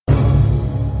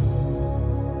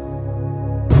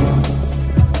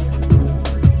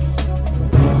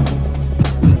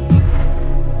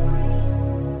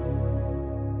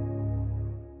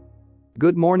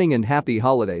Good morning and happy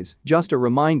holidays. Just a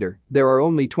reminder, there are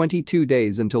only 22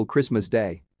 days until Christmas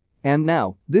Day. And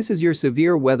now, this is your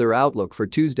severe weather outlook for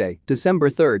Tuesday,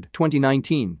 December 3,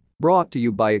 2019, brought to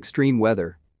you by Extreme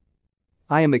Weather.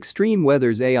 I am Extreme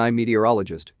Weather's AI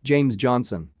meteorologist, James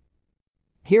Johnson.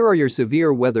 Here are your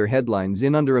severe weather headlines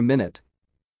in under a minute.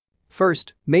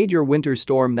 First, major winter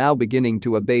storm now beginning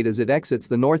to abate as it exits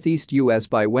the northeast U.S.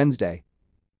 by Wednesday.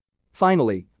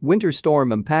 Finally, winter storm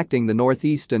impacting the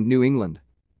Northeast and New England.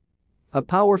 A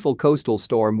powerful coastal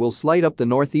storm will slide up the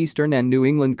northeastern and New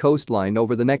England coastline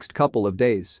over the next couple of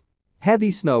days.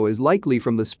 Heavy snow is likely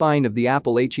from the spine of the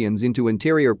Appalachians into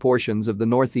interior portions of the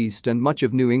Northeast and much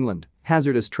of New England.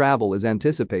 Hazardous travel is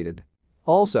anticipated.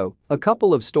 Also, a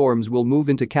couple of storms will move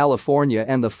into California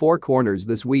and the Four Corners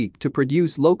this week to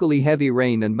produce locally heavy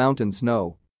rain and mountain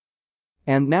snow.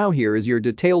 And now here is your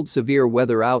detailed severe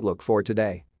weather outlook for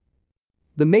today.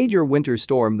 The major winter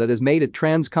storm that has made a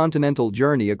transcontinental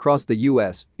journey across the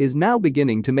U.S. is now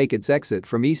beginning to make its exit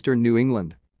from eastern New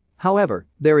England. However,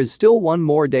 there is still one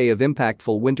more day of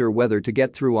impactful winter weather to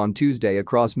get through on Tuesday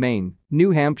across Maine,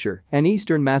 New Hampshire, and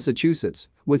eastern Massachusetts,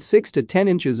 with 6 to 10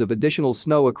 inches of additional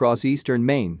snow across eastern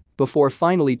Maine before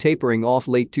finally tapering off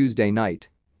late Tuesday night.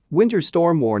 Winter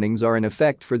storm warnings are in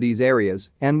effect for these areas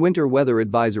and winter weather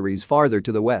advisories farther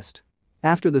to the west.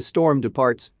 After the storm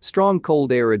departs, strong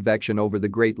cold air advection over the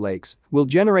Great Lakes will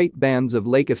generate bands of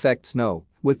lake-effect snow,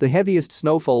 with the heaviest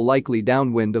snowfall likely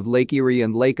downwind of Lake Erie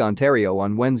and Lake Ontario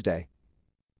on Wednesday.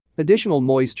 Additional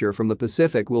moisture from the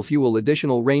Pacific will fuel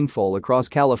additional rainfall across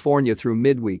California through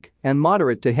midweek and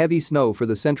moderate to heavy snow for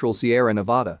the central Sierra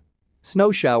Nevada.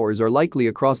 Snow showers are likely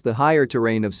across the higher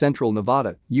terrain of central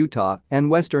Nevada, Utah, and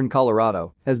western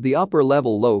Colorado as the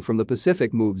upper-level low from the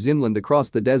Pacific moves inland across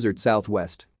the desert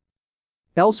southwest.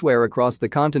 Elsewhere across the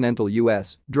continental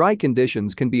U.S., dry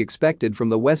conditions can be expected from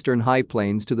the western high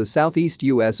plains to the southeast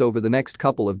U.S. over the next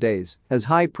couple of days as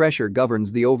high pressure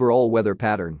governs the overall weather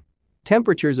pattern.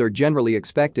 Temperatures are generally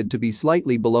expected to be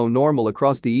slightly below normal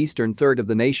across the eastern third of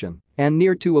the nation and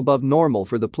near to above normal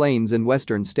for the plains and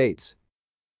western states.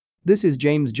 This is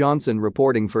James Johnson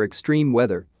reporting for Extreme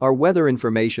Weather. Our weather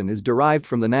information is derived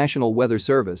from the National Weather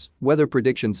Service Weather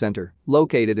Prediction Center,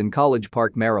 located in College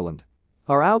Park, Maryland.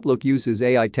 Our outlook uses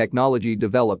AI technology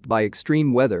developed by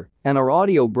Extreme Weather, and our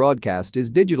audio broadcast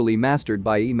is digitally mastered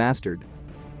by eMastered.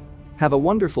 Have a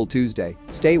wonderful Tuesday,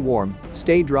 stay warm,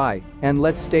 stay dry, and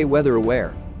let's stay weather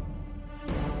aware.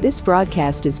 This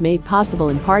broadcast is made possible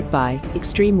in part by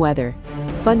Extreme Weather.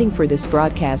 Funding for this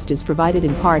broadcast is provided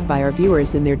in part by our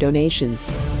viewers and their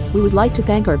donations. We would like to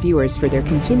thank our viewers for their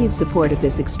continued support of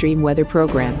this Extreme Weather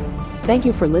program. Thank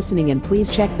you for listening, and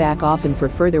please check back often for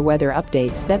further weather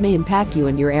updates that may impact you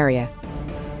and your area.